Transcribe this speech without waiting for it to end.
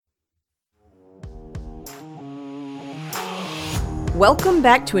Welcome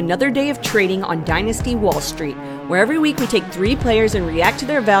back to another day of trading on Dynasty Wall Street, where every week we take 3 players and react to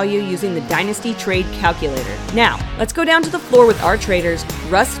their value using the Dynasty Trade Calculator. Now, let's go down to the floor with our traders,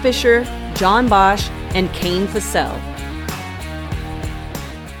 Russ Fisher, John Bosch, and Kane Fassell.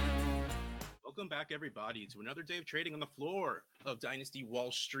 Welcome back, everybody, to another day of trading on the floor of Dynasty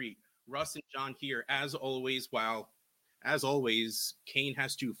Wall Street. Russ and John here, as always, while, as always, Kane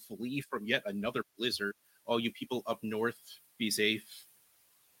has to flee from yet another blizzard. All you people up north, be safe,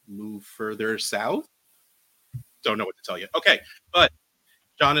 move further south. Don't know what to tell you. Okay, but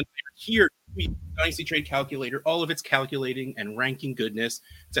John and I are here with Dynasty Trade Calculator, all of its calculating and ranking goodness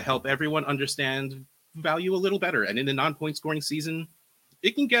to help everyone understand value a little better. And in the non-point scoring season,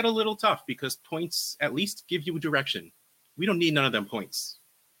 it can get a little tough because points at least give you a direction. We don't need none of them points.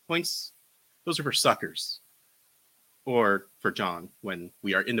 Points, those are for suckers. Or for John when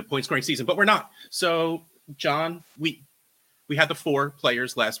we are in the point scoring season, but we're not. So, John, we had the 4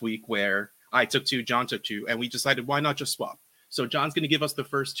 players last week where I took 2, John took 2, and we decided why not just swap. So John's going to give us the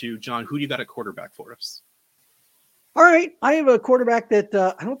first 2. John, who do you got at quarterback for us? All right. I have a quarterback that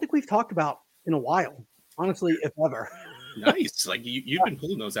I don't think we've talked about in a while, honestly, if ever. Nice. Like you've been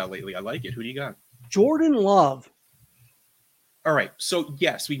pulling those out lately. I like it. Who do you got? Jordan Love. All right. So,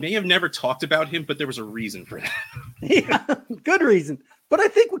 yes, we may have never talked about him, but there was a reason for that. Yeah, good reason. But I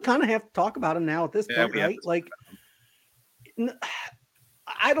think we kind of have to talk about him now at this point, right? Like,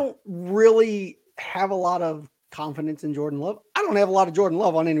 I don't really have a lot of confidence in Jordan Love. I don't have a lot of Jordan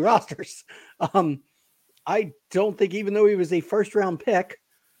Love on any rosters. I don't think, even though he was a first-round pick,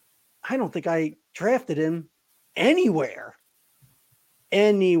 I don't think I drafted him anywhere.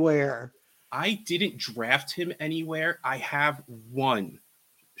 I didn't draft him anywhere. I have 1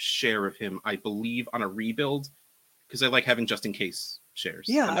 share of him, I believe, on a rebuild because I like having just in case shares.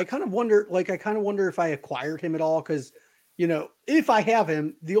 Yeah, I kind of wonder if I acquired him at all because, you know, if I have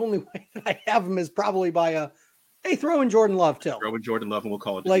him, the only way that I have him is probably by hey, throw in Jordan Love too. Throw in Jordan Love and we'll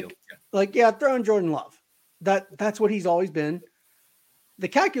call it a deal. Throw in Jordan Love. That's what he's always been. The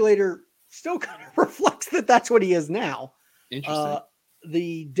calculator still kind of reflects that that's what he is now. Interesting.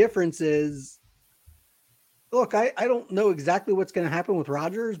 The difference is, look, I don't know exactly what's going to happen with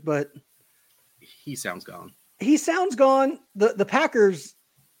Rodgers, but he sounds gone. The Packers,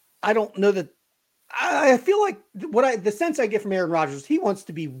 I don't know that. I feel like the sense I get from Aaron Rodgers, he wants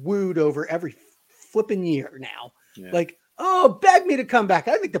to be wooed over every flipping year now. Yeah. Like, oh, beg me to come back.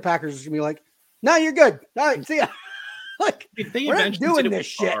 I think the Packers are going to be like, no, you're good. All right, see ya. Like, we're not doing this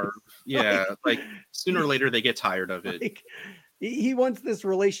shit. Yeah, like sooner or later they get tired of it. Like, he wants this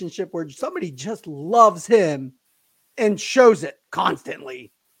relationship where somebody just loves him and shows it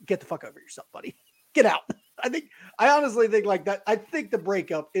constantly. Get the fuck over yourself, buddy. Get out. I honestly think like that. I think the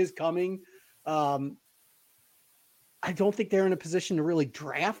breakup is coming. I don't think they're in a position to really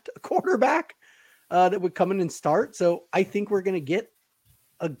draft a quarterback that would come in and start. So I think we're going to get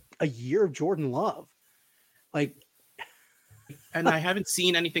a year of Jordan Love. And I haven't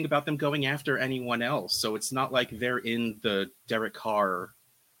seen anything about them going after anyone else. So it's not like they're in the Derek Carr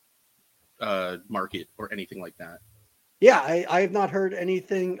market or anything like that. Yeah, I have not heard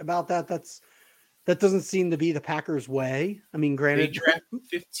anything about that. That doesn't seem to be the Packers' way. I mean, granted, they draft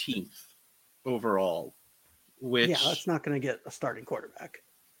 15th overall, which that's not going to get a starting quarterback.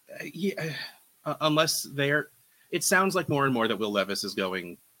 Unless it sounds like more and more that Will Levis is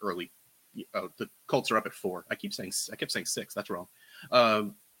going early. The Colts are up at 4. I kept saying 6. That's wrong.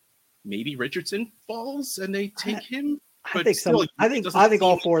 Maybe Richardson falls and they take him. I think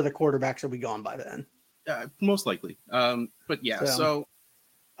all 4 of the quarterbacks will be gone by then. Most likely. But yeah, so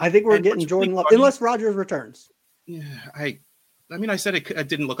I think we're getting Jordan Love unless Rodgers returns. Yeah, I mean, I said it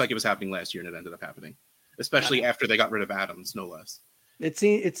didn't look like it was happening last year, and it ended up happening, especially after they got rid of Adams, no less. It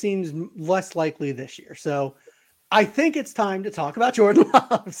seems less likely this year. So I think it's time to talk about Jordan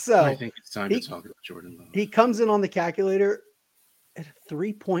Love. So I think it's time to talk about Jordan Love. He comes in on the calculator at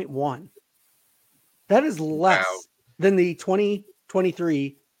 3.1. That is less than the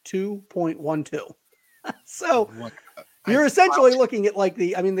 2023 2.12. So you're essentially looking at like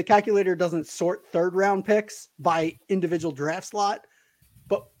the calculator doesn't sort 3rd round picks by individual draft slot,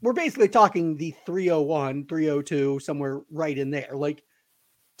 but we're basically talking the 301, 302, somewhere right in there. Like,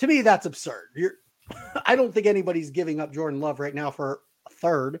 to me, that's absurd. I don't think anybody's giving up Jordan Love right now for a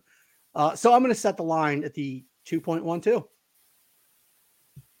 3rd. So I'm going to set the line at the 2.12.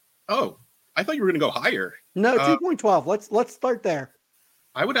 Oh, I thought you were going to go higher. No, 2.12. Let's start there.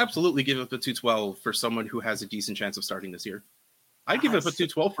 I would absolutely give up the 212 for someone who has a decent chance of starting this year. I'd give up a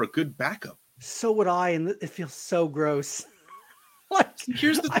 212 for a good backup. So would I, and it feels so gross.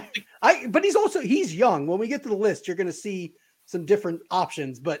 Here's the thing. But he's young. When we get to the list, you're going to see some different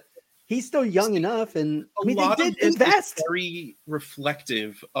options, but he's still young enough. And I mean, they did is invest. Very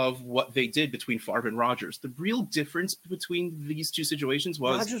reflective of what they did between Favre and Rodgers. The real difference between these two situations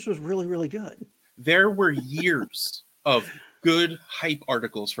was Rodgers was really, really good. There were years of good hype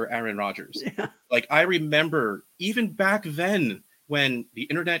articles for Aaron Rodgers. Yeah. Like, I remember even back then when the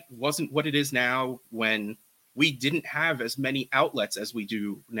internet wasn't what it is now, when we didn't have as many outlets as we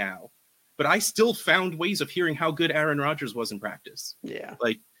do now, but I still found ways of hearing how good Aaron Rodgers was in practice. Yeah.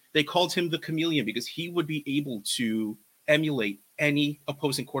 Like, they called him the chameleon because he would be able to emulate any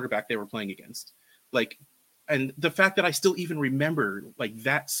opposing quarterback they were playing against. Like, and the fact that I still even remember like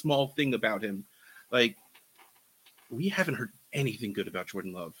that small thing about him, like, we haven't heard anything good about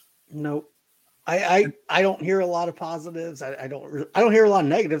Jordan Love. Nope. I don't hear a lot of positives. I don't hear a lot of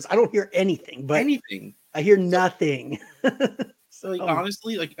negatives. I don't hear anything, but anything. I hear nothing. So like,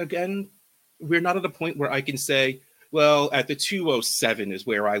 honestly, like, again, we're not at a point where I can say, well, at the 207 is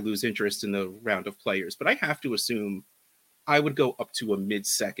where I lose interest in the round of players, but I have to assume I would go up to a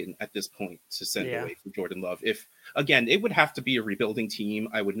mid-second at this point to send away for Jordan Love. If, again, it would have to be a rebuilding team.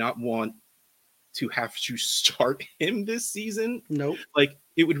 I would not want to have to start him this season. Nope. Like,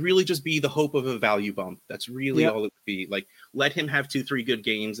 it would really just be the hope of a value bump. That's really all it would be. Like, let him have 2-3 good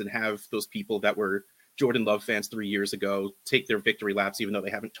games and have those people that were Jordan Love fans 3 years ago take their victory laps, even though they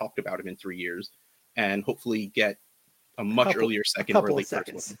haven't talked about him in 3 years, and hopefully get a much earlier second or late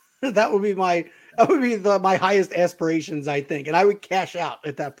seconds. That would be my highest aspirations, I think, and I would cash out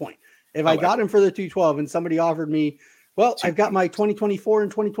at that point if I got him for the 212 and somebody offered me, well, I've got my 2024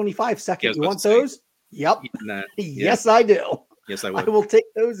 and 2025 second. You want those? Yep. Yes, I do. Yes, I would. I will take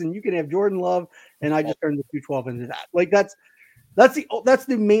those, and you can have Jordan Love, and I just turned the 212 into that. Like, that's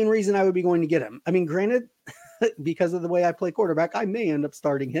the main reason I would be going to get him. I mean, granted, because of the way I play quarterback, I may end up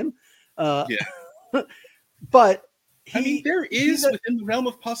starting him. But there is within the realm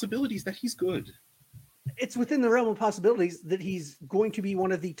of possibilities that he's good. It's within the realm of possibilities that he's going to be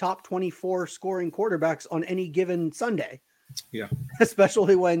one of the top 24 scoring quarterbacks on any given Sunday. Yeah.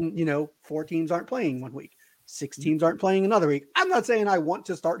 Especially when, 4 teams aren't playing one week, 6 teams aren't playing another week. I'm not saying I want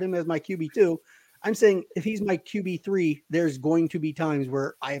to start him as my QB2. I'm saying if he's my QB3, there's going to be times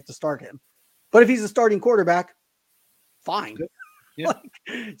where I have to start him. But if he's a starting quarterback, fine. Yeah.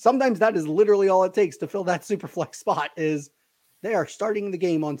 Like, sometimes that is literally all it takes to fill that super flex spot is they are starting the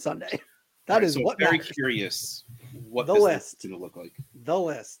game on Sunday. That is what very matters. Curious what the this list is going to look like. The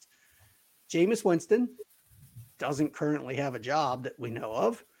list. Jameis Winston doesn't currently have a job that we know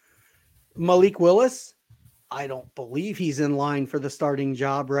of. Malik Willis, I don't believe he's in line for the starting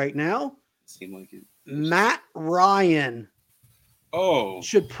job right now. Seemed like it. Matt Ryan.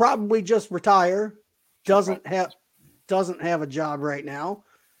 Should probably just retire. Doesn't have a job right now.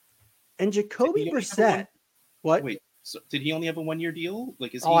 And Jacoby Brissett. What? Wait, so did he only have a 1-year deal?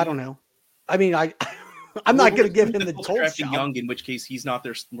 Like, is I don't know. I mean, I'm not going to give him the Colts job. Young, in which case he's not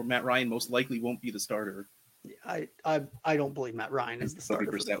there. Matt Ryan most likely won't be the starter. I don't believe Matt Ryan is the starter.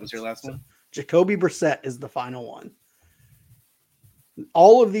 Jacoby Brissett was your last one? Jacoby Brissett is the final one.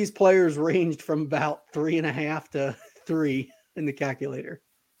 All of these players ranged from about 3.5 to 3 in the calculator.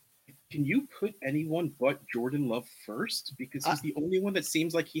 Can you put anyone but Jordan Love first? Because he's the only one that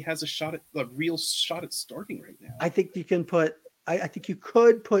seems like he has a real shot at starting right now. I think you can put. I think you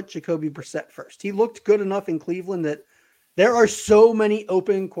could put Jacoby Brissett first. He looked good enough in Cleveland that there are so many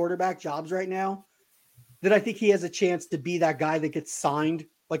open quarterback jobs right now that I think he has a chance to be that guy that gets signed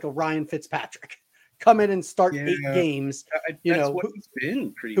like a Ryan Fitzpatrick. Come in and start 8 games. That's what he's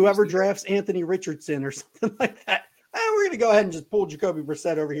been previously. Whoever drafts Anthony Richardson or something like that. We're going to go ahead and just pull Jacoby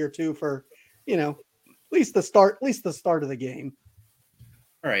Brissett over here too for, at least the start of the game.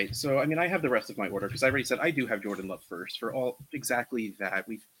 All right. So, I mean, I have the rest of my order because I already said I do have Jordan Love first for all exactly that.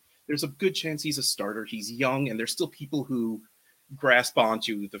 There's a good chance he's a starter. He's young, and there's still people who grasp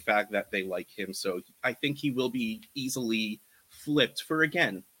onto the fact that they like him. So I think he will be easily flipped for,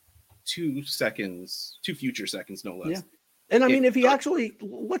 again, 2 future seconds, no less. Yeah. And I mean, if he actually,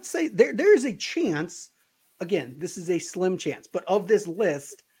 let's say there is a chance, again, this is a slim chance, but of this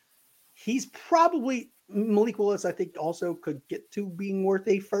list, he's probably Malik Willis, I think, also could get to being worth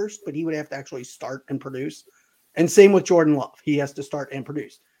a first, but he would have to actually start and produce. And same with Jordan Love. He has to start and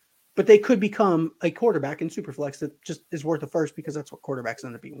produce. But they could become a quarterback in Superflex that just is worth a first because that's what quarterbacks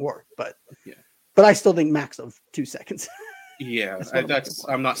end up being worth. But I still think max of 2 seconds. Yeah,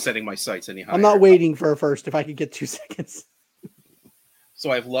 I'm not setting my sights any higher. I'm not waiting for a first if I could get 2 seconds.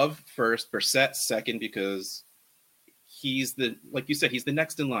 So I have Love first, Brissett second, because he's like you said, he's the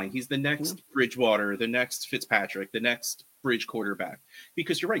next in line. He's the next Bridgewater, the next Fitzpatrick, the next bridge quarterback.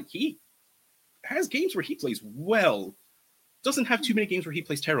 Because you're right, he has games where he plays well, doesn't have too many games where he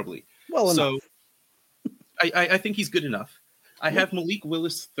plays terribly. Well so enough. I think he's good enough. I have Malik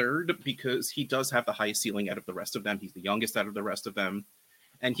Willis third because he does have the highest ceiling out of the rest of them. He's the youngest out of the rest of them.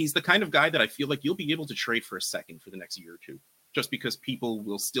 And he's the kind of guy that I feel like you'll be able to trade for a second for the next year or two, just because people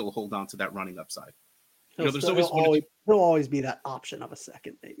will still hold on to that running upside. There'll always be that option of a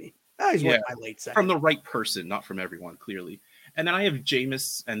second, maybe. He's worth my late second. From the right person, not from everyone, clearly. And then I have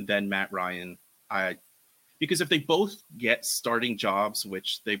Jameis and then Matt Ryan. Because if they both get starting jobs,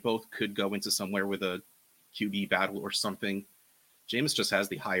 which they both could go into somewhere with a QB battle or something, Jameis just has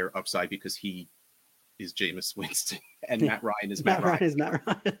the higher upside because he is Jameis Winston and Matt Ryan is Matt Ryan.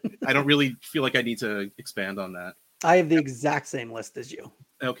 I don't really feel like I need to expand on that. I have the exact same list as you.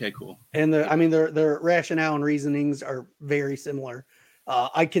 Okay, cool. And their rationale and reasonings are very similar.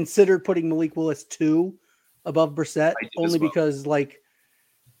 I considered putting Malik Willis 2 above Brissett only because, like,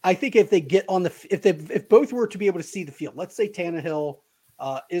 I think if they get on if both were to be able to see the field, let's say Tannehill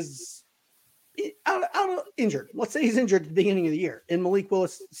is out injured. Let's say he's injured at the beginning of the year, and Malik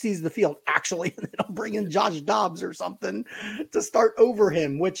Willis sees the field actually, and then I'll bring in Josh Dobbs or something to start over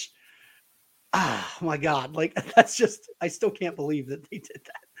him. Which, my God, like that's just I still can't believe that they did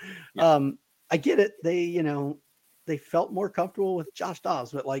that. Yeah. I get it. They felt more comfortable with Josh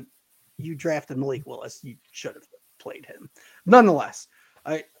Dobbs, but like you drafted Malik Willis, you should have played him. Nonetheless,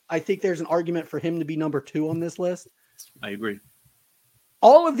 I think there's an argument for him to be number 2 on this list. I agree.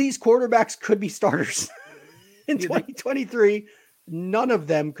 All of these quarterbacks could be starters in 2023. None of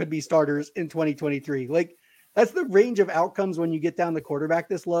them could be starters in 2023. Like that's the range of outcomes when you get down the quarterback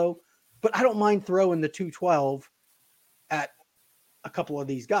this low. But I don't mind throwing the 212 at a couple of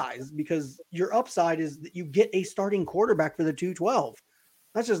these guys because your upside is that you get a starting quarterback for the 212.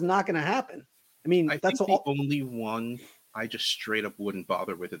 That's just not going to happen. I mean, that's the only one I just straight up wouldn't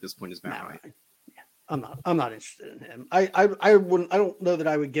bother with at this point is Matt Ryan. Yeah, I'm not interested in him. I wouldn't. I don't know that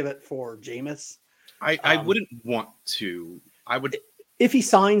I would give it for Jameis. I wouldn't want to. I would if he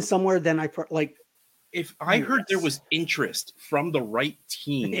signs somewhere. Then if I heard there was interest from the right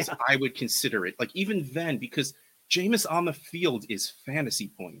teams, I would consider it. Like even then, because Jameis on the field is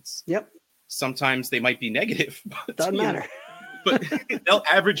fantasy points. Yep. Sometimes they might be negative. But, doesn't matter. But they'll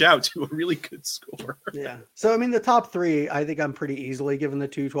average out to a really good score. Yeah. So I mean, the top 3, I think I'm pretty easily given the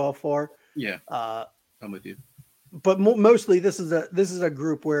 212 for. Yeah. I'm with you. But mostly this is a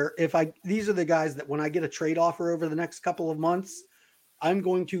group where these are the guys that when I get a trade offer over the next couple of months, I'm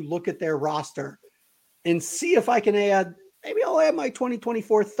going to look at their roster and see if I can maybe I'll add my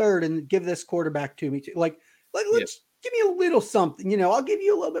 2024 third and give this quarterback to me too. Let's give me a little something, I'll give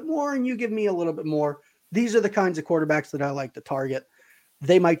you a little bit more and you give me a little bit more. These are the kinds of quarterbacks that I like to target.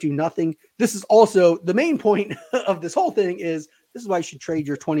 They might do nothing. This is also the main point of this whole thing is this is why you should trade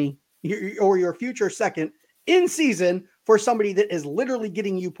your your future second in season for somebody that is literally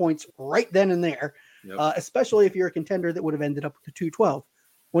getting you points right then and there, especially if you're a contender that would have ended up with the 212.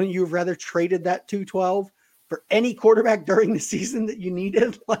 Wouldn't you have rather traded that 212 for any quarterback during the season that you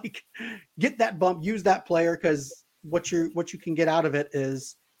needed? Like get that bump, use that player because what you can get out of it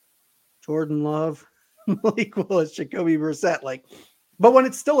is Jordan Love, Malik Willis, Jacoby Brissett. But when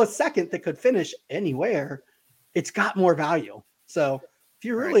it's still a second that could finish anywhere, it's got more value. So if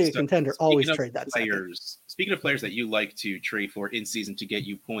you're really a contender, always trade that players. Speaking of players that you like to trade for in season to get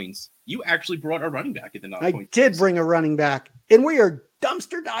you points, you actually brought a running back in the non-point. I did bring a running back, and we are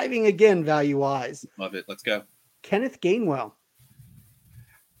dumpster diving again value-wise. Love it. Let's go. Kenneth Gainwell.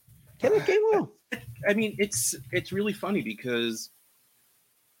 I mean, it's really funny because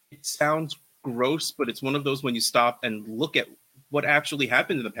it sounds gross, but it's one of those when you stop and look at what actually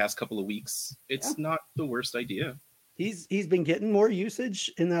happened in the past couple of weeks, it's not the worst idea. He's been getting more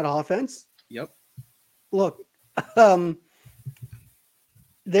usage in that offense. Yep. Look,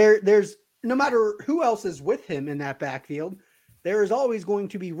 there's no matter who else is with him in that backfield, there is always going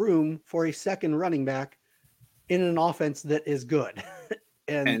to be room for a second running back in an offense that is good.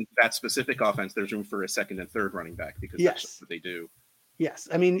 and that specific offense, there's room for a second and third running back because that's what they do. Yes.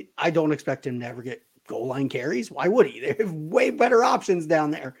 I mean, I don't expect him to ever get goal line carries. Why would he? They have way better options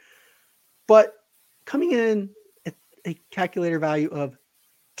down there. But coming in at a calculator value of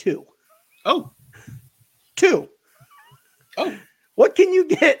 2. Oh. 2. Oh. What can you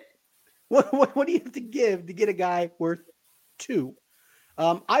get? What do you have to give to get a guy worth 2?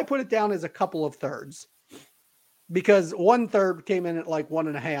 I put it down as a couple of thirds because 1/3 came in at like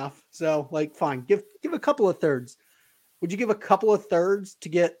 1.5. So fine, give a couple of thirds. Would you give a couple of thirds to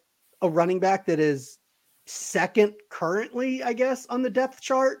get a running back that is second currently, I guess, on the depth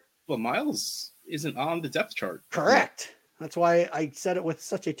chart? Well, Miles isn't on the depth chart. Correct. That's why I said it with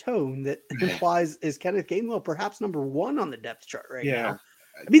such a tone that implies is Kenneth Gainwell perhaps number 1 on the depth chart right now.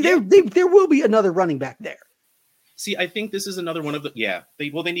 I mean, there will be another running back there. See, I think this is another one of the they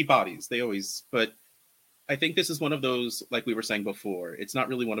need bodies. They always, but I think this is one of those, like we were saying before, it's not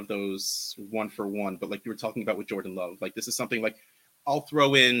really one of those 1 for 1, but like you were talking about with Jordan Love, like this is something like I'll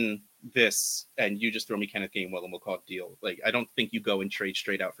throw in this and you just throw me Kenneth Gainwell and we'll call it a deal. Like I don't think you go and trade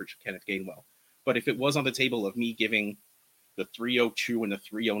straight out for Kenneth Gainwell. But if it was on the table of me giving the 302 and the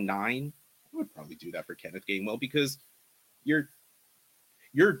 309, I would probably do that for Kenneth Gainwell because your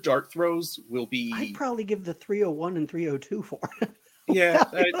dart throws will be. I'd probably give the 301 and 302 for it. Yeah,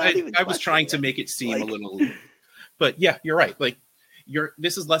 I was trying to make it seem a little, but yeah, you're right. Like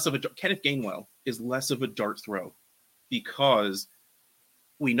this is less of a Kenneth Gainwell is less of a dart throw because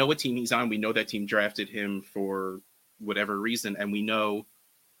we know what team he's on. We know that team drafted him for whatever reason, and we know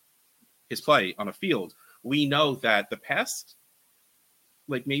his play on a field. We know that the past,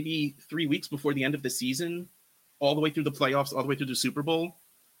 like maybe 3 weeks before the end of the season, all the way through the playoffs, all the way through the Super Bowl,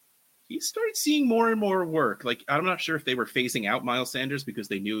 he started seeing more and more work. Like, I'm not sure if they were phasing out Miles Sanders because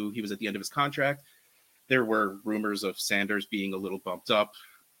they knew he was at the end of his contract. There were rumors of Sanders being a little bumped up.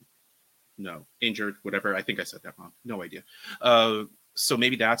 No, injured, whatever. I think I said that wrong. No idea. So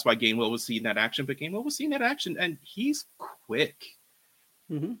maybe that's why Gainwell was seeing that action, but Gainwell was seeing that action, and he's quick.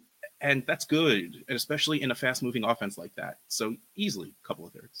 Mm-hmm. And that's good, and especially in a fast-moving offense like that. So easily a couple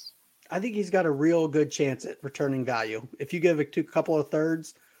of thirds. I think he's got a real good chance at returning value. If you give a couple of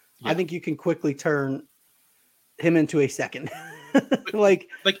thirds, I think you can quickly turn him into a second.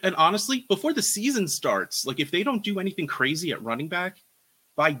 And honestly, before the season starts, like if they don't do anything crazy at running back,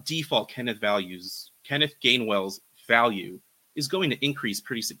 by default, Kenneth Gainwell's value is going to increase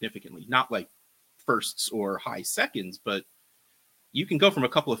pretty significantly. Not like firsts or high seconds, but you can go from a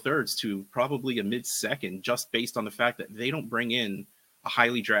couple of thirds to probably a mid-second just based on the fact that they don't bring in a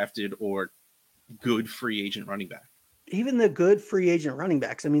highly drafted or good free agent running back. Even the good free agent running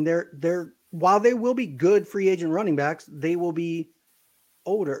backs. I mean, they're while they will be good free agent running backs, they will be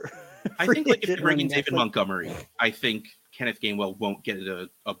older. I think like if they bring in David Montgomery, I think Kenneth Gainwell won't get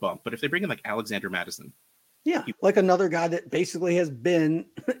a bump. But if they bring in like Alexander Madison. Yeah, like another guy that basically has been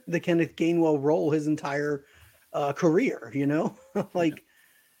the Kenneth Gainwell role his entire career,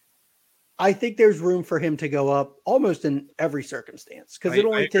 I think there's room for him to go up almost in every circumstance because it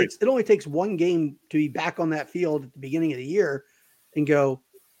only takes one game to be back on that field at the beginning of the year and go,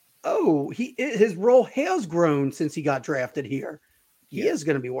 oh, his role has grown since he got drafted here. He is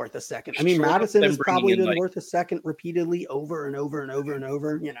going to be worth a second. I mean, Madison has probably been worth a second repeatedly over and over and over and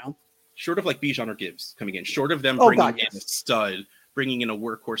over, Short of like Bijan or Gibbs coming in, short of them bringing in a stud, bringing in a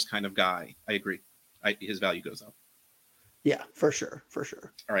workhorse kind of guy. I agree. His value goes up. Yeah, for sure.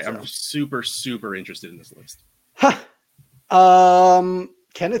 All right, so. I'm super, super interested in this list.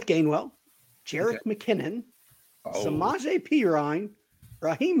 Kenneth Gainwell, Jerick McKinnon, Samaje Perine,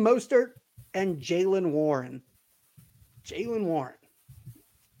 Raheem Mostert, and Jaylen Warren.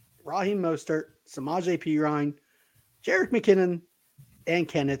 Raheem Mostert, Samaje Perine, Jerick McKinnon, and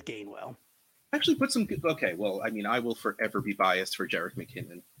Kenneth Gainwell. Actually put some good. Okay, well, I mean, I will forever be biased for Jerick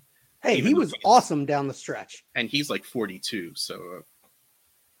McKinnon. Hey, he was awesome down the stretch. And he's like 42, so.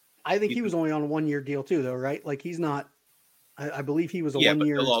 I think he was only on a 1-year deal too, though, right? Like he's not. I believe he was a 1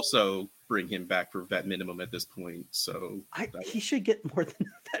 year. But they'll also bring him back for vet minimum at this point. So he should get more than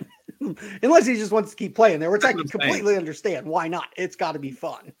that minimum, unless he just wants to keep playing there, which I can completely understand. Why not? It's got to be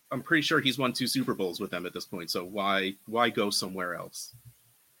fun. I'm pretty sure he's won 2 Super Bowls with them at this point. So why go somewhere else?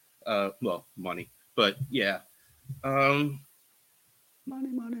 Well, money, but yeah. Money.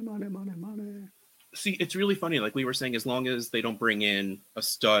 See, it's really funny. Like we were saying, as long as they don't bring in a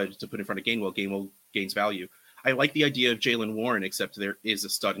stud to put in front of Gainwell, Gainwell gains value. I like the idea of Jaylen Warren, except there is a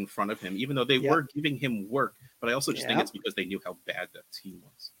stud in front of him, even though they were giving him work. But I also just think it's because they knew how bad that team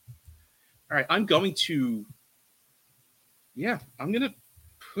was. All right, I'm going to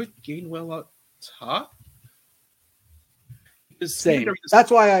put Gainwell up top. Same. That's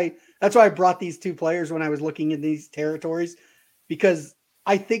why I brought these two players when I was looking in these territories, because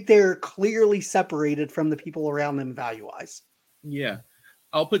I think they're clearly separated from the people around them value-wise. Yeah.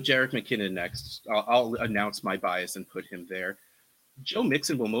 I'll put Jerick McKinnon next. I'll announce my bias and put him there. Joe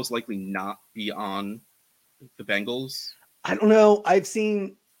Mixon will most likely not be on the Bengals. I don't know. I've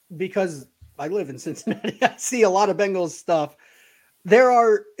seen, because I live in Cincinnati, I see a lot of Bengals stuff. There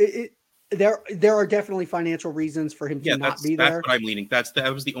are definitely financial reasons for him to not be there. That's what I'm leaning. That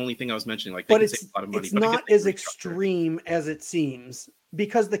was the only thing I was mentioning. Like, but it's a lot of money. It's not as extreme as it seems,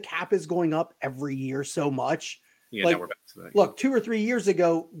 because the cap is going up every year so much Yeah, like, now we're back to that. Look, 2 or 3 years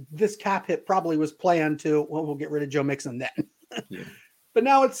ago, this cap hit probably was planned to, well, we'll get rid of Joe Mixon then. Yeah. But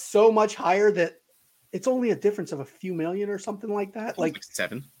now it's so much higher that it's only a difference of a few million or something like that. Like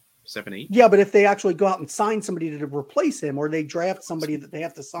 7, 8. Yeah, but if they actually go out and sign somebody to replace him, or they draft somebody that they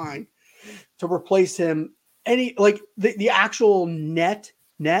have to sign to replace him, the actual net,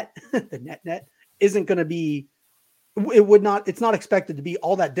 the net isn't going to be, it's not expected to be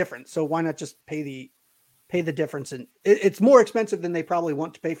all that different. So why not just pay the difference? And it's more expensive than they probably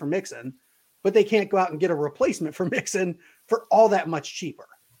want to pay for Mixon, but they can't go out and get a replacement for Mixon for all that much cheaper.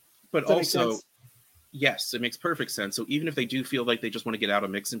 But also, yes, it makes perfect sense. So even if they do feel like they just want to get out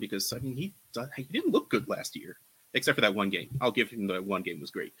of Mixon, because I mean, he didn't look good last year, except for that one game. I'll give him the one game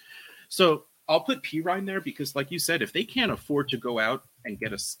was great. So I'll put Perine there because, like you said, if they can't afford to go out and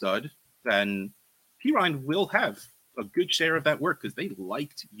get a stud, then Perine will have a good share of that work because they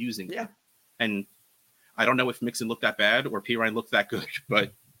liked using him. And I don't know if Mixon looked that bad or Perine looked that good,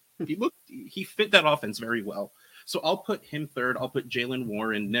 but he fit that offense very well. So I'll put him third. I'll put Jaylen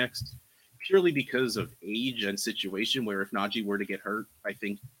Warren next, purely because of age and situation, where if Najee were to get hurt, I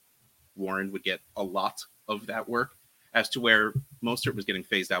think Warren would get a lot of that work, as to where Mostert was getting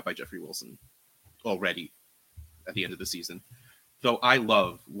phased out by Jeffrey Wilson already at the end of the season. Though I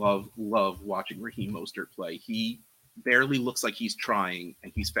love watching Raheem Mostert play. He barely looks like he's trying,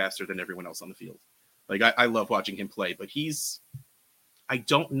 and he's faster than everyone else on the field. Like, I love watching him play, but I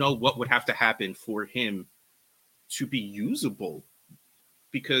don't know what would have to happen for him to be usable,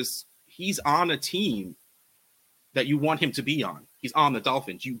 because he's on a team that you want him to be on. He's on the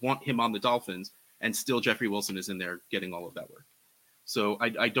Dolphins. You want him on the Dolphins, and still Jeffrey Wilson is in there getting all of that work. So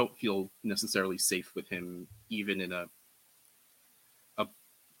I don't feel necessarily safe with him, even in a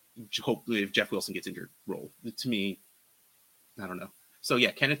hopefully if Jeff Wilson gets injured role. To me, I don't know. So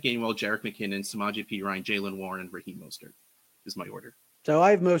yeah, Kenneth Gainwell, Jerick McKinnon, Samaje Perine, Jaylen Warren, Raheem Mostert is my order. So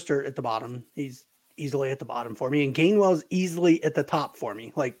I have Mostert at the bottom. He's easily at the bottom for me, and Gainwell's easily at the top for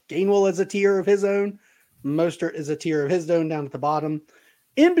me. Like, Gainwell is a tier of his own. Mostert is a tier of his own down at the bottom.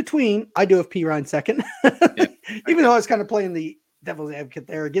 In between, I do have Perine second. Yeah, even though I was kind of playing the devil's advocate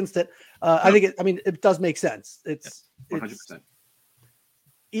there against it. I think it does make sense. It's 100%.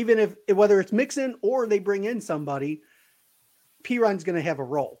 Even if whether it's Mixon or they bring in somebody, Perine's going to have a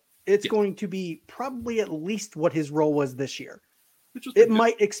role. It's going to be probably at least what his role was this year. It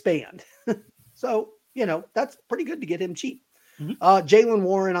might expand. So, that's pretty good to get him cheap. Mm-hmm. Jaylen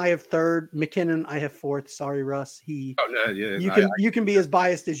Warren, I have third. McKinnon, I have fourth. Sorry, Russ. You can be as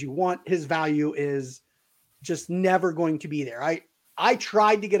biased as you want. His value is just never going to be there. I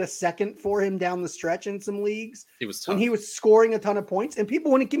tried to get a second for him down the stretch in some leagues. It was tough. When he was scoring a ton of points, and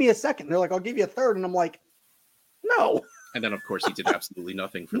people wouldn't give me a second. They're like, I'll give you a third. And I'm like, no. And then, of course, he did absolutely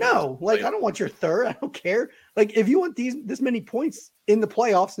nothing. I don't want your third. I don't care. Like, if you want this many points in the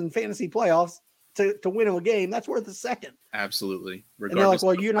playoffs and fantasy playoffs to win a game, that's worth a second. Absolutely. Regardless, and they're like,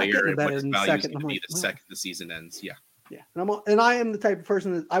 well, you're not getting better than second. I'm like, the second the season ends. Yeah. Yeah. And I am the type of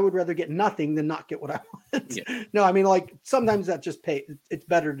person that I would rather get nothing than not get what I want. Yeah. No, I mean, like, sometimes that just it's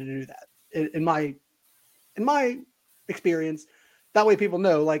better to do that in my experience. That way people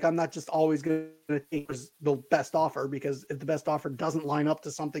know, like, I'm not just always going to take the best offer, because if the best offer doesn't line up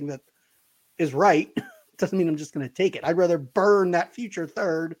to something that is right, it doesn't mean I'm just going to take it. I'd rather burn that future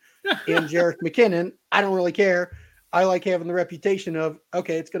third and Jerick McKinnon. I don't really care. I like having the reputation of,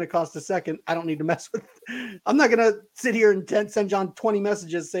 okay, it's going to cost a second. I don't need to mess with it. I'm not going to sit here and send John 20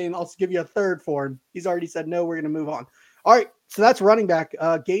 messages saying, I'll give you a third for him. He's already said, no, we're going to move on. All right. So that's running back.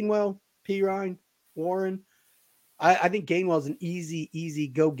 Gainwell, Perine, Warren. I think Gainwell's an easy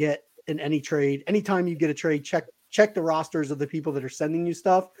go get in any trade. Anytime you get a trade, check the rosters of the people that are sending you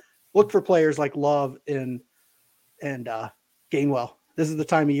stuff. Look for players like Love and Gainwell. This is the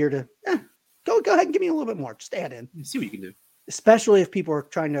time of year to go ahead and give me a little bit more. Just add in. See what you can do. Especially if people are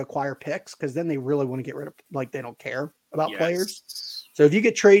trying to acquire picks, because then they really want to get rid of, like, they don't care about players. So if you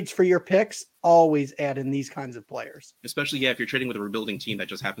get trades for your picks, always add in these kinds of players. Especially, if you're trading with a rebuilding team that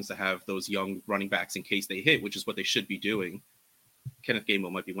just happens to have those young running backs in case they hit, which is what they should be doing. Kenneth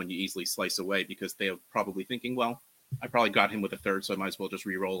Gainwell might be one you easily slice away, because they are probably thinking, well, I probably got him with a third, so I might as well just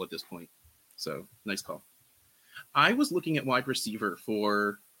re-roll at this point. So, nice call. I was looking at wide receiver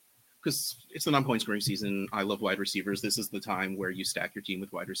because it's the non-point scoring season. I love wide receivers. This is the time where you stack your team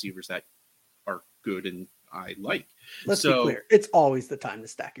with wide receivers that are good and I like. Let's be clear. It's always the time to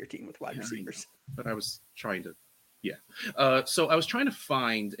stack your team with wide receivers. But I was trying to, so I was trying to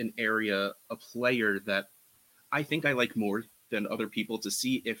find an area, a player that I think I like more than other people, to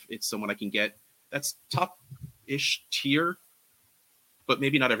see if it's someone I can get that's top-ish tier, but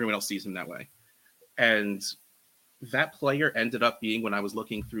maybe not everyone else sees him that way. And that player ended up being, when I was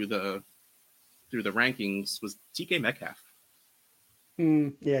looking through the rankings, was DK Metcalf.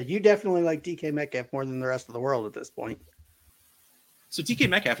 Yeah, you definitely like DK Metcalf more than the rest of the world at this point. So DK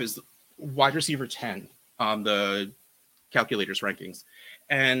Metcalf is wide receiver 10 on the calculators rankings.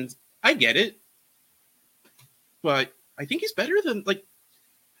 And I get it, but I think he's better than, like,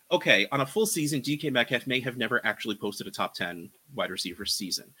 okay, on a full season, DK Metcalf may have never actually posted a top 10 wide receiver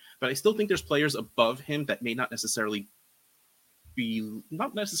season, but I still think there's players above him that may not necessarily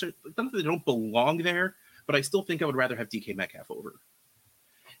not that they don't belong there, but I still think I would rather have DK Metcalf over.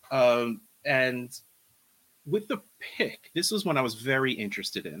 And with the pick, this was one I was very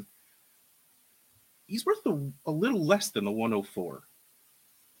interested in. He's worth a little less than the 104.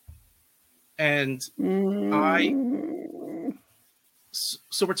 And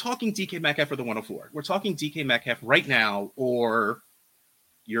so we're talking DK Metcalf for the 104. We're talking DK Metcalf right now, or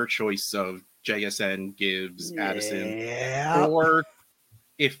your choice of JSN, Gibbs, Addison, or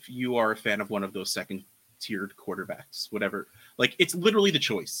if you are a fan of one of those second-tiered quarterbacks, whatever. Like, it's literally the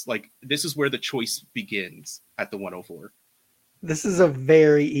choice. Like, this is where the choice begins at the 104. This is a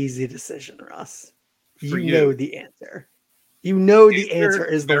very easy decision, Russ. You know the answer. You know the answer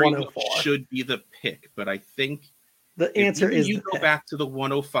is the 104. Should be the pick, but I think the answer is you go back to the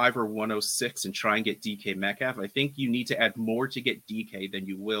 105 or 106 and try and get DK Metcalf. I think you need to add more to get DK than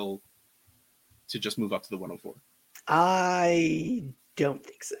you will to just move up to the 104. I don't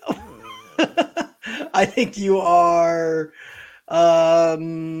think so. I think you are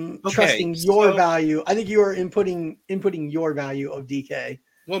trusting your value. I think you are inputting your value of DK.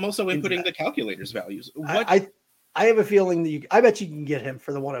 Well, I'm also inputting the calculator's values. I have a feeling that I bet you can get him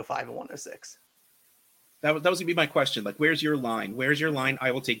for the 105 and 106. That was going to be my question. Like, where's your line? Where's your line?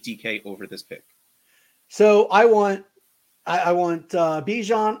 I will take DK over this pick. So I want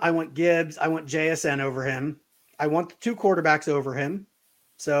Bijan. I want Gibbs. I want JSN over him. I want the two quarterbacks over him.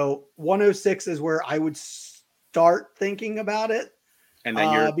 So 106 is where I would start thinking about it. And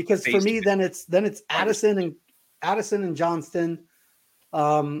then because for me, then it's Addison and Johnston.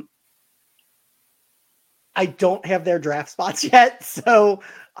 I don't have their draft spots yet, so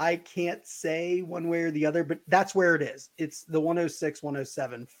I can't say one way or the other, but that's where it is. It's the 106,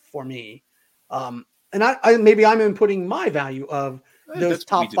 107 for me. And I maybe I'm inputting my value of those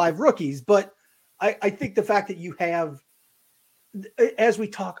top 5 rookies, but I think the fact that you have, as we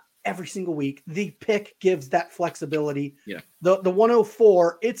talk every single week, the pick gives that flexibility. Yeah. The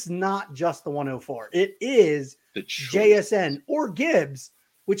 104, it's not just the 104. It is the JSN or Gibbs,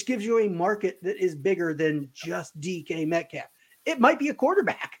 which gives you a market that is bigger than just DK Metcalf. It might be a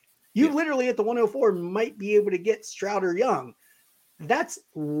quarterback. You literally at the 104 might be able to get Stroud or Young. That's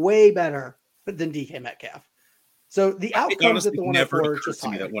way better than DK Metcalf. So the outcomes at the 104 never is just to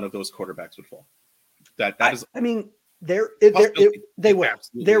me that one of those quarterbacks would fall. That is. I mean, they will.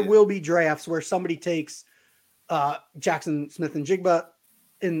 There will be drafts where somebody takes Jackson Smith and Jigba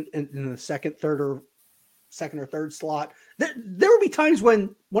in the second or third slot. There will be times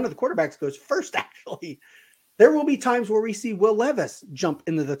when one of the quarterbacks goes first, actually. There will be times where we see Will Levis jump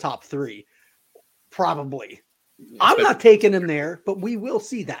into the top 3. Probably. I'm not taking him there, but we will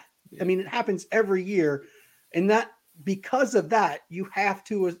see that. I mean, it happens every year. And that because of that, you have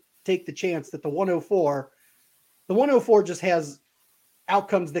to take the chance that the 104 just has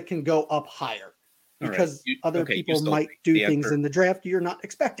outcomes that can go up higher. Because other people might do things in the draft you're not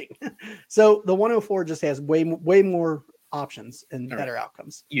expecting. So the 104 just has way more options and better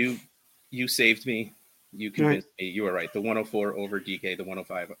outcomes. You saved me. You convinced me. You were right. The 104 over DK. The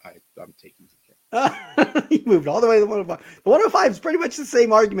 105, I'm taking DK. You moved all the way to the 105. The 105 is pretty much the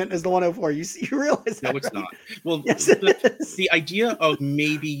same argument as the 104. You realize that? No, it's not. Well, yes, the idea of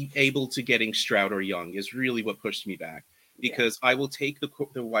maybe able to getting Stroud or Young is really what pushed me back. Because I will take the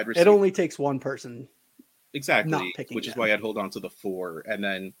wide receiver. It only takes one person. Exactly. Which is why I'd hold on to the 4. And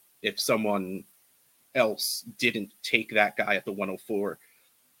then if someone else didn't take that guy at the 104,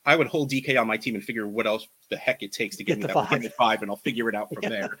 I would hold DK on my team and figure what else the heck it takes to get me that 5, and I'll figure it out from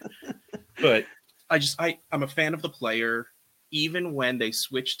there. But I'm a fan of the player. Even when they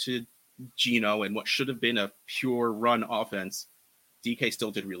switched to Geno and what should have been a pure run offense, DK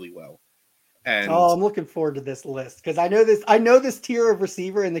still did really well. And I'm looking forward to this list because I know this tier of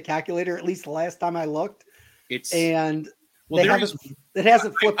receiver in the calculator, at least the last time I looked. It hasn't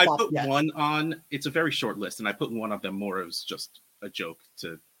flip-flopped yet. One on, it's a very short list, and I put one of them more as just a joke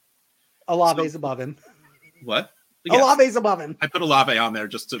to Olave's above him. What? Yes. Olave's above him. I put Olave on there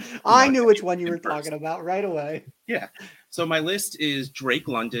just to. I knew which one you were talking about right away. Yeah. So my list is Drake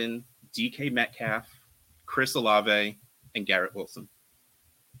London, DK Metcalf, Chris Olave, and Garrett Wilson.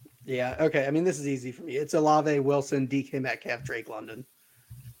 Yeah. Okay. I mean, this is easy for me. It's Olave, Wilson, DK Metcalf, Drake London.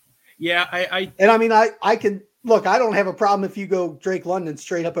 Yeah, and I mean, I can look. I don't have a problem if you go Drake London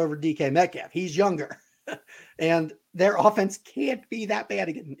straight up over DK Metcalf. He's younger, and their offense can't be that bad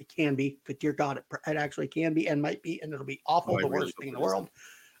again. It can be, but dear God, it actually can be and might be, and it'll be awful. The worst thing in the world.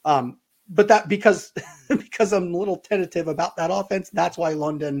 But that because I'm a little tentative about that offense. That's why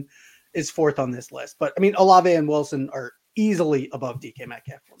London is fourth on this list. But I mean, Olave and Wilson are easily above DK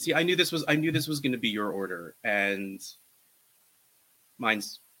Metcalf. See, I knew this was going to be your order, and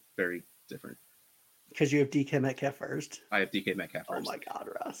mine's very different. Because you have DK Metcalf first. I have DK Metcalf first. Oh my God,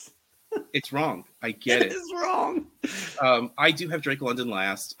 Russ. It's wrong. I get it. It is wrong. I do have Drake London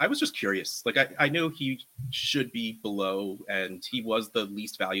last. I was just curious. Like, I know he should be below, and he was the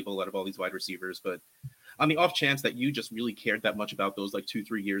least valuable out of all these wide receivers, but on the off chance that you just really cared that much about those like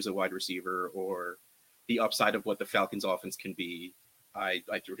 2-3 years of wide receiver or the upside of what the Falcons offense can be, I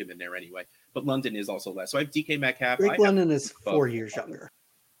threw him in there anyway. But London is also less. So I have DK Metcalf. Drake London is 4 years younger.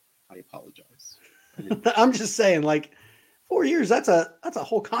 I apologize. I'm just saying, like, 4 years, that's a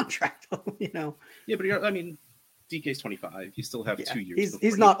whole contract, you know. Yeah, but I mean, DK's 25. You still have 2 years.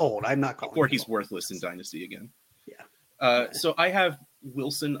 He's not old. I'm not calling before him he's old. worthless in Dynasty again. Yeah. So I have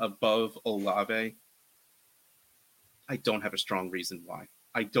Wilson above Olave. I don't have a strong reason why.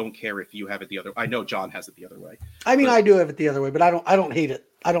 I don't care if you have it the other. I know John has it the other way. I mean, I do have it the other way, but I don't hate it.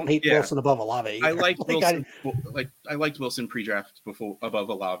 I don't hate Wilson above Olave either. I liked Wilson. I liked Wilson pre-draft before above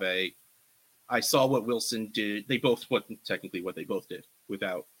Olave. I saw what Wilson did. They both technically what they both did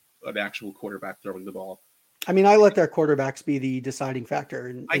without an actual quarterback throwing the ball. I mean, I let their quarterbacks be the deciding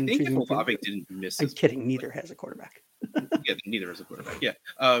factor. I think if Olave didn't miss, I'm kidding. Neither has a quarterback. Yeah, neither has a quarterback. Yeah,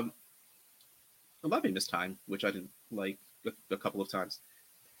 Olave missed time, which I didn't like a couple of times.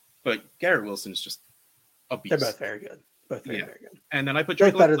 But Garrett Wilson is just a beast. They're both very good. Both very good. And then I put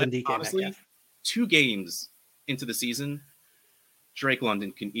Drake Drake better London, than DK honestly, Metcalf. 2 games into the season, Drake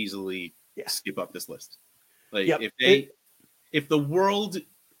London can easily skip up this list. Like if the world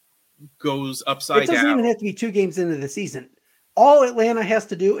goes upside down, it doesn't even have to be 2 games into the season. All Atlanta has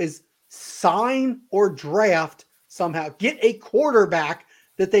to do is sign or draft somehow, get a quarterback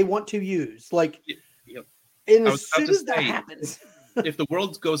that they want to use. Like, and as soon as that happens. If the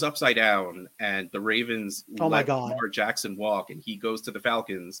world goes upside down and the Ravens let Lamar Jackson walk and he goes to the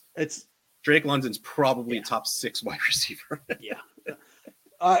Falcons, Drake London's probably a top 6 wide receiver.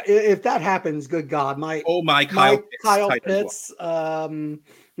 If that happens, good God, my Kyle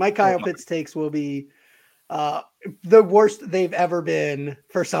Pitts takes will be the worst they've ever been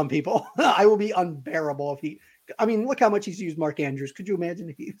for some people. I will be unbearable if he. I mean, look how much he's used Mark Andrews. Could you imagine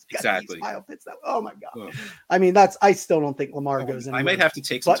if he's got Kyle Pitts? Oh my God! Oh. I mean, I still don't think Lamar goes in. I might have to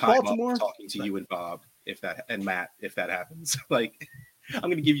take some time off talking to you and Bob and Matt if that happens. Like, I'm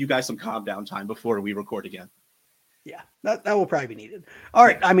going to give you guys some calm down time before we record again. Yeah, that will probably be needed. All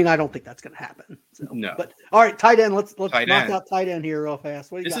right. I mean, I don't think that's going to happen. So, no. But all right, tight end. Let's knock out tight end here real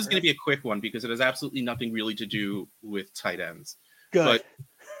fast. This is going to be a quick one because it has absolutely nothing really to do with tight ends. Good. But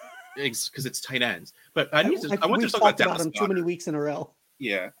because it's tight ends. But I want to talk about Dallas him too many weeks in a row.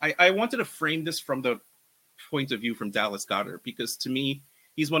 Yeah, I wanted to frame this from the point of view from Dallas Goedert because to me,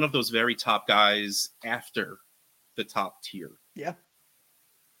 he's one of those very top guys after the top tier. Yeah.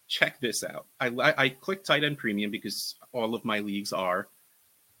 Check this out. I clicked tight end premium because all of my leagues are,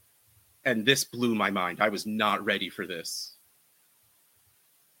 and this blew my mind. I was not ready for this.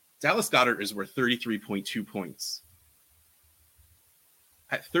 Dallas Goedert is worth 33.2 points.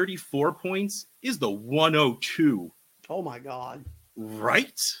 At 34 points is the 102. Oh my God.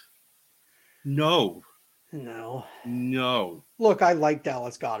 Right? No. Look, I like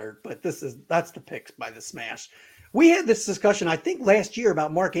Dallas Goedert, but that's the picks by the smash. We had this discussion, I think, last year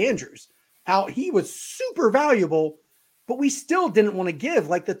about Mark Andrews, how he was super valuable, but we still didn't want to give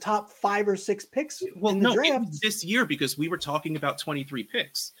like the top 5 or 6 picks in the draft. It was this year because we were talking about 23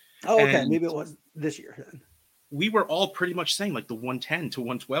 picks. Oh, okay. Maybe it was this year then. We were all pretty much saying like the 110 to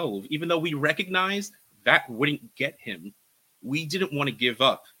 112, even though we recognized that wouldn't get him. We didn't want to give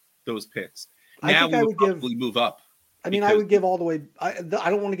up those picks. Now we would probably move up. I mean, I would give all the way. I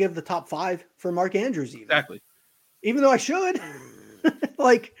don't want to give the top 5 for Mark Andrews either. Exactly. Even though I should.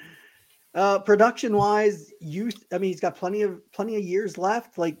 Like production wise, youth. I mean, he's got plenty of years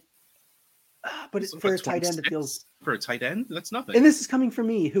left. Like, but for a tight end, it feels. For a tight end, that's nothing. And this is coming from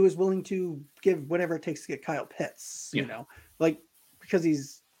me, who is willing to give whatever it takes to get Kyle Pitts, you know, like because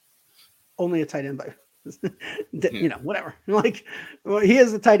he's only a tight end by, you know, whatever. Like, well, he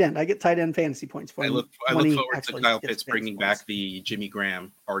is a tight end. I get tight end fantasy points for him. I look forward to Kyle Pitts bringing back the Jimmy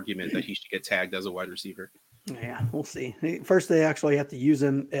Graham argument that he should get tagged as a wide receiver. Yeah, we'll see. First, they actually have to use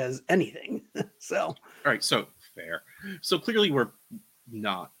him as anything. So, all right, so fair. So clearly, we're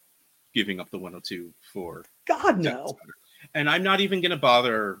not giving up the 102 for God Dallas no. Goedert. And I'm not even going to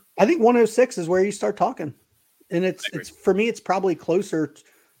bother. I think 106 is where you start talking, and I it's agree. for me. It's probably closer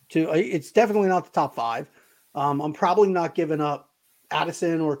to. It's definitely not the top 5. I'm probably not giving up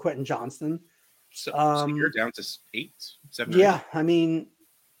Addison or Quentin Johnston. So you're down to 8, 7. Yeah, I mean,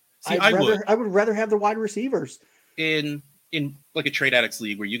 see, I would rather have the wide receivers in like a trade addicts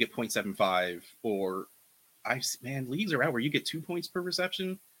league where you get 0.75, or leagues are out where you get 2 points per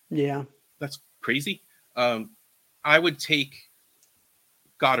reception. Yeah, that's crazy. I would take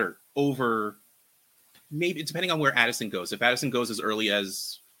Goddard over, maybe depending on where Addison goes. If Addison goes as early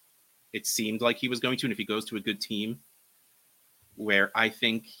as it seemed like he was going to, and if he goes to a good team where I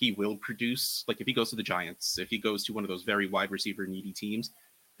think he will produce, like if he goes to the Giants, if he goes to one of those very wide receiver needy teams,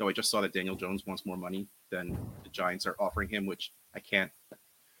 though I just saw that Daniel Jones wants more money than the Giants are offering him, which I can't.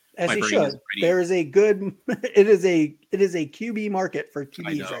 As he should. There is a good. It is a QB market for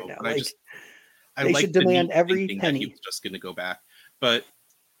QBs right now. Like, they should demand every penny. He was just going to go back, but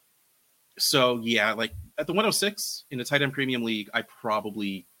so yeah, like at the 106 in the tight end premium league, I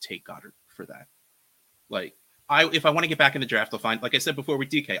probably take Goddard for that. Like, if I want to get back in the draft, I'll find, like I said before with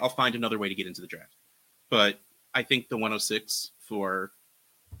DK, I'll find another way to get into the draft. But I think the 106 for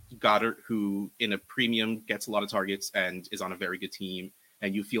Goddard, who in a premium gets a lot of targets and is on a very good team,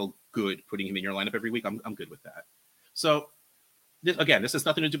 and you feel good putting him in your lineup every week, I'm good with that. So this has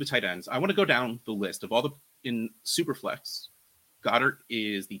nothing to do with tight ends. I want to go down the list of all the in Superflex. Goddard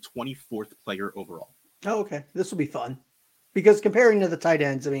is the 24th player overall. Oh, okay. This will be fun. Because comparing to the tight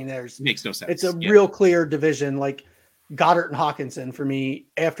ends, I mean, makes no sense. It's a real clear division, like Goddard and Hawkinson for me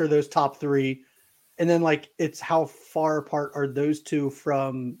after those top 3. And then like, it's how far apart are those two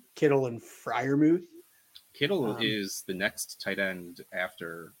from Kittle and Freiermuth? Kittle is the next tight end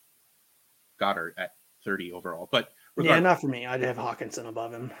after Goddard at 30 overall. But yeah, not for me. I'd have Hawkinson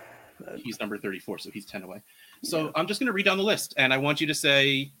above him. He's number 34, so he's 10 away. So yeah. I'm just going to read down the list, and I want you to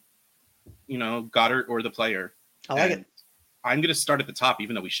say, Goddard or the player. I like it. I'm going to start at the top,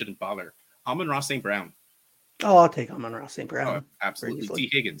 even though we shouldn't bother. Amon-Ra St. Brown. Oh, I'll take Amon-Ra St. Brown. Oh, absolutely. T.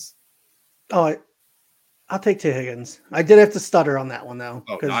 Higgins. Oh, I'll take T. Higgins. I did have to stutter on that one, though.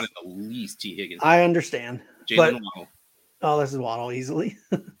 Oh, not in the least T. Higgins. I understand. Jalen Waddle. Oh, this is Waddle easily.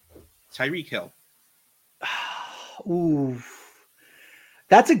 Tyreek Hill. Ooh.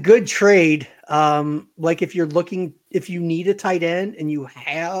 That's a good trade. Like if you need a tight end and you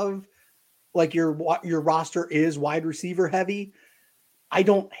have like your roster is wide receiver heavy, I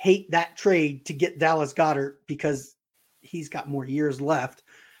don't hate that trade to get Dallas Goedert because he's got more years left.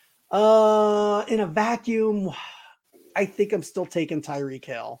 In a vacuum, I think I'm still taking Tyreek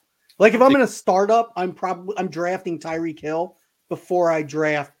Hill. Like if I'm in a startup, I'm drafting Tyreek Hill before I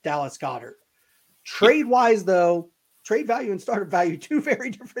draft Dallas Goedert. Trade wise though, trade value and startup value, two very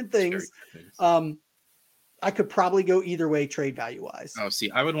different things. I could probably go either way trade value wise. Oh,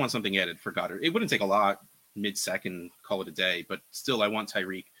 see, I would want something added for Goddard. It wouldn't take a lot, mid-second, call it a day, but still I want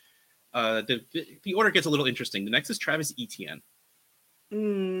Tyreek. The order gets a little interesting. The next is Travis Etienne.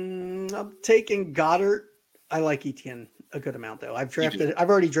 I'm taking Goddard. I like Etienne a good amount though. I've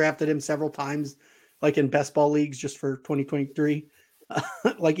already drafted him several times, like in best ball leagues just for 2023.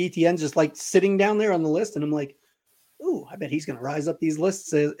 Like Etienne's just like sitting down there on the list, and I'm like, ooh, I bet he's going to rise up these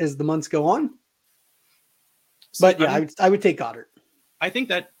lists as the months go on. But yeah, I would take Goddard. I think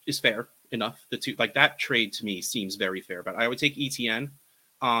that is fair enough. The two, like that trade to me seems very fair, but I would take Etienne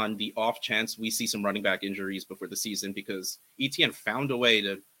on the off chance we see some running back injuries before the season, because Etienne found a way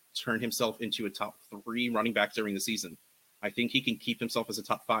to turn himself into a top 3 running back during the season. I think he can keep himself as a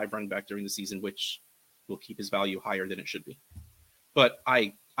top 5 running back during the season, which will keep his value higher than it should be. But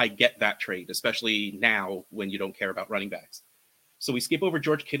I get that trade, especially now when you don't care about running backs. So we skip over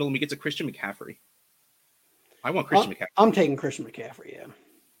George Kittle and we get to Christian McCaffrey. I want Christian McCaffrey. I'm taking Christian McCaffrey, yeah.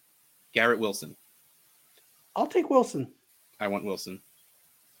 Garrett Wilson. I'll take Wilson. I want Wilson.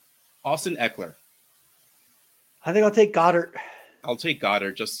 Austin Eckler. I think I'll take Goddard. I'll take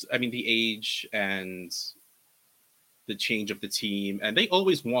Goddard. The age and the change of the team. And they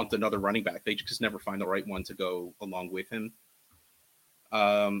always want another running back. They just never find the right one to go along with him.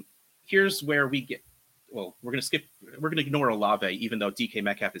 Here's where we get, we're going to ignore Olave, even though DK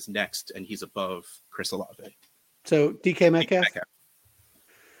Metcalf is next and he's above Chris Olave. So DK Metcalf?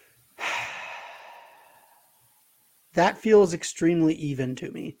 That feels extremely even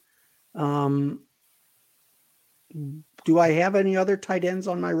to me. Do I have any other tight ends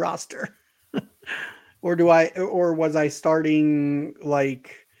on my roster? or was I starting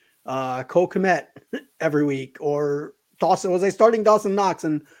like Cole Kmet every week, or Dawson. Was I starting Dawson Knox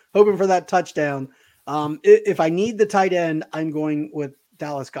and hoping for that touchdown? If I need the tight end, I'm going with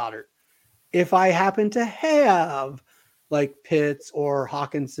Dallas Goedert. If I happen to have like Pitts or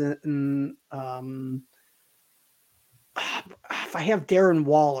Hawkinson, if I have Darren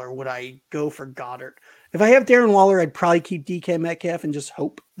Waller, would I go for Goddard? If I have Darren Waller, I'd probably keep DK Metcalf and just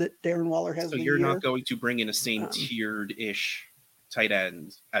hope that Darren Waller has. So you're not going to bring in a same tiered-ish tight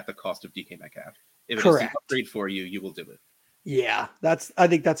end at the cost of DK Metcalf. If it's an upgrade for you, you will do it. Yeah, I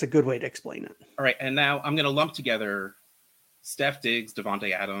think that's a good way to explain it. All right, and now I'm going to lump together Steph Diggs,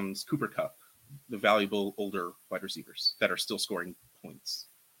 Devontae Adams, Cooper Kupp, the valuable older wide receivers that are still scoring points.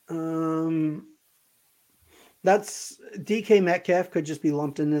 That's DK Metcalf could just be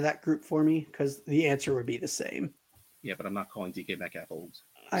lumped into that group for me because the answer would be the same. Yeah, but I'm not calling DK Metcalf old.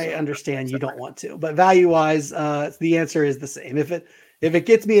 I understand you don't want to, but value-wise, the answer is the same. If it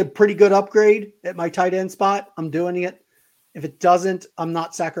gets me a pretty good upgrade at my tight end spot, I'm doing it. If it doesn't, I'm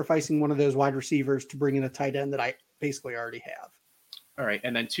not sacrificing one of those wide receivers to bring in a tight end that I basically already have. All right,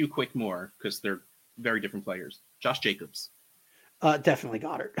 and then two quick more because they're very different players. Josh Jacobs. Definitely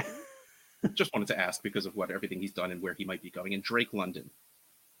Goddard. Just wanted to ask because of everything he's done and where he might be going. And Drake London.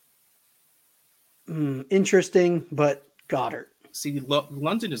 Interesting, but Goddard. See,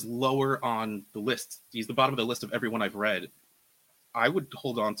 London is lower on the list. He's the bottom of the list of everyone I've read. I would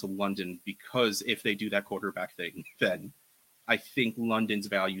hold on to London because if they do that quarterback thing, then I think London's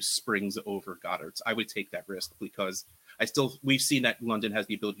value springs over Goddard's. I would take that risk because we've seen that London has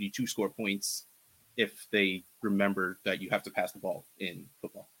the ability to score points if they remember that you have to pass the ball in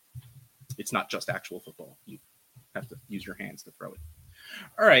football. It's not just actual football. You have to use your hands to throw it.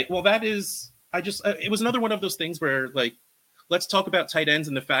 All right. Well, it was another one of those things where, like, let's talk about tight ends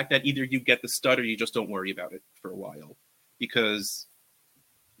and the fact that either you get the stud or you just don't worry about it for a while. Because,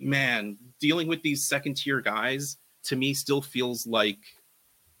 man, dealing with these second-tier guys, to me, still feels like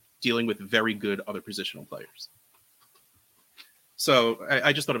dealing with very good other positional players. So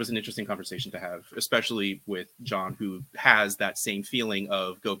I just thought it was an interesting conversation to have, especially with John, who has that same feeling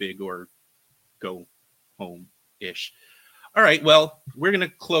of go big or go home-ish. All right, well, we're going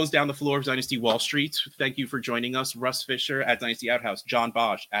to close down the floor of Dynasty Wall Street. Thank you for joining us. Russ Fisher at Dynasty Outhouse, John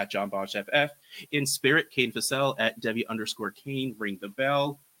Bosch at John Bosch FF. In spirit, Kane Fassell at Debbie _Kane. Ring the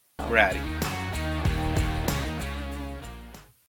bell. We're out of here.